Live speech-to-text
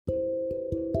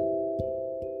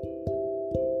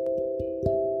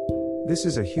This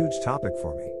is a huge topic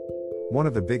for me. One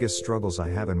of the biggest struggles I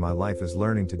have in my life is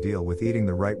learning to deal with eating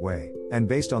the right way, and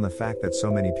based on the fact that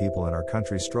so many people in our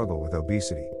country struggle with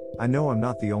obesity, I know I'm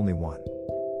not the only one.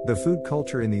 The food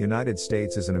culture in the United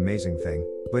States is an amazing thing,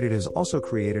 but it has also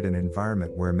created an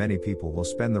environment where many people will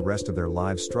spend the rest of their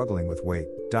lives struggling with weight,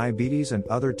 diabetes, and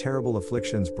other terrible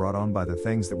afflictions brought on by the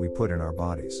things that we put in our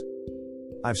bodies.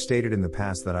 I've stated in the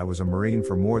past that I was a Marine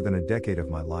for more than a decade of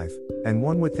my life, and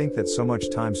one would think that so much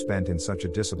time spent in such a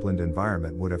disciplined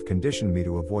environment would have conditioned me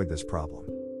to avoid this problem.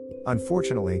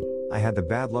 Unfortunately, I had the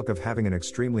bad luck of having an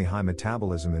extremely high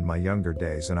metabolism in my younger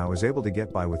days, and I was able to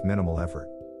get by with minimal effort.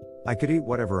 I could eat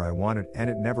whatever I wanted, and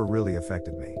it never really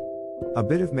affected me. A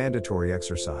bit of mandatory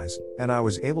exercise, and I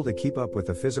was able to keep up with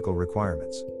the physical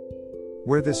requirements.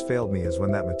 Where this failed me is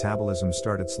when that metabolism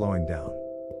started slowing down.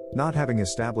 Not having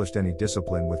established any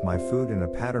discipline with my food and a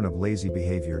pattern of lazy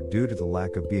behavior due to the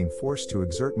lack of being forced to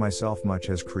exert myself much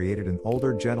has created an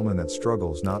older gentleman that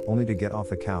struggles not only to get off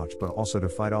the couch but also to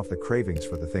fight off the cravings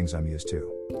for the things I'm used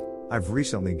to. I've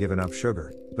recently given up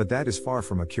sugar, but that is far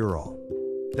from a cure-all.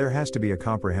 There has to be a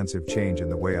comprehensive change in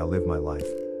the way I live my life.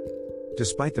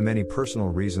 Despite the many personal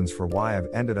reasons for why I've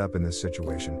ended up in this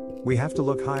situation, we have to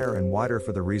look higher and wider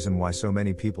for the reason why so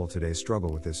many people today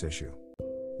struggle with this issue.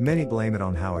 Many blame it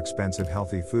on how expensive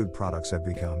healthy food products have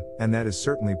become, and that is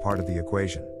certainly part of the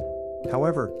equation.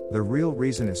 However, the real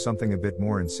reason is something a bit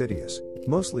more insidious,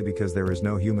 mostly because there is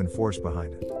no human force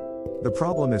behind it. The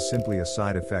problem is simply a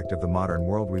side effect of the modern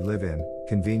world we live in: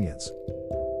 convenience.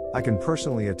 I can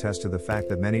personally attest to the fact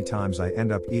that many times I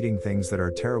end up eating things that are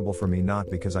terrible for me,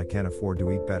 not because I can't afford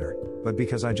to eat better, but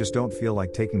because I just don't feel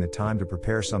like taking the time to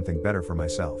prepare something better for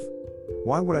myself.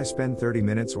 Why would I spend 30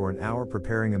 minutes or an hour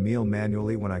preparing a meal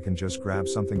manually when I can just grab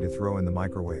something to throw in the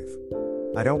microwave?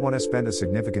 I don't want to spend a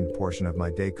significant portion of my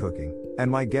day cooking,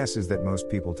 and my guess is that most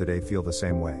people today feel the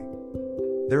same way.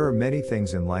 There are many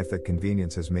things in life that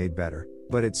convenience has made better,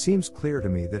 but it seems clear to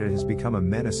me that it has become a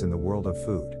menace in the world of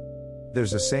food.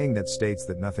 There's a saying that states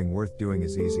that nothing worth doing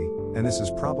is easy, and this is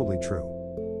probably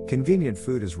true. Convenient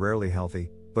food is rarely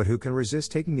healthy, but who can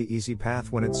resist taking the easy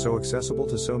path when it's so accessible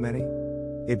to so many?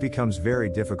 It becomes very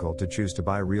difficult to choose to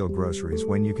buy real groceries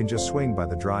when you can just swing by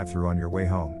the drive-thru on your way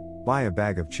home, buy a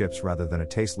bag of chips rather than a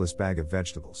tasteless bag of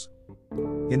vegetables.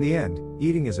 In the end,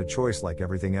 eating is a choice like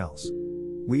everything else.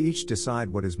 We each decide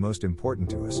what is most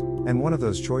important to us, and one of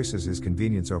those choices is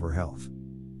convenience over health.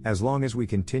 As long as we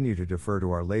continue to defer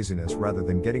to our laziness rather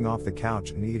than getting off the couch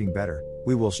and eating better,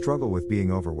 we will struggle with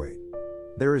being overweight.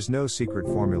 There is no secret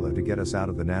formula to get us out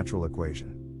of the natural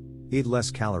equation. Eat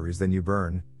less calories than you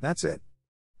burn, that's it.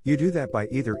 You do that by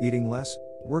either eating less,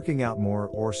 working out more,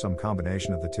 or some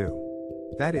combination of the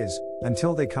two. That is,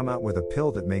 until they come out with a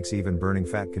pill that makes even burning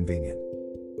fat convenient.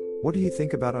 What do you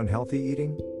think about unhealthy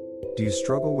eating? Do you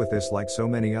struggle with this like so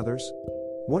many others?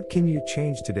 What can you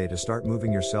change today to start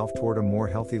moving yourself toward a more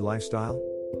healthy lifestyle?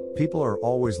 People are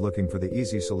always looking for the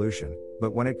easy solution,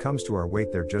 but when it comes to our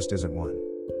weight, there just isn't one.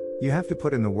 You have to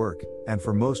put in the work, and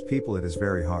for most people it is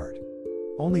very hard.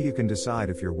 Only you can decide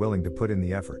if you're willing to put in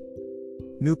the effort.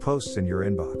 New posts in your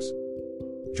inbox.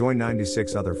 Join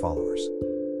 96 other followers.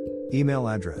 Email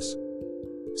address.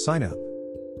 Sign up.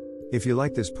 If you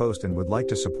like this post and would like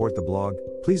to support the blog,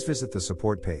 please visit the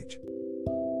support page.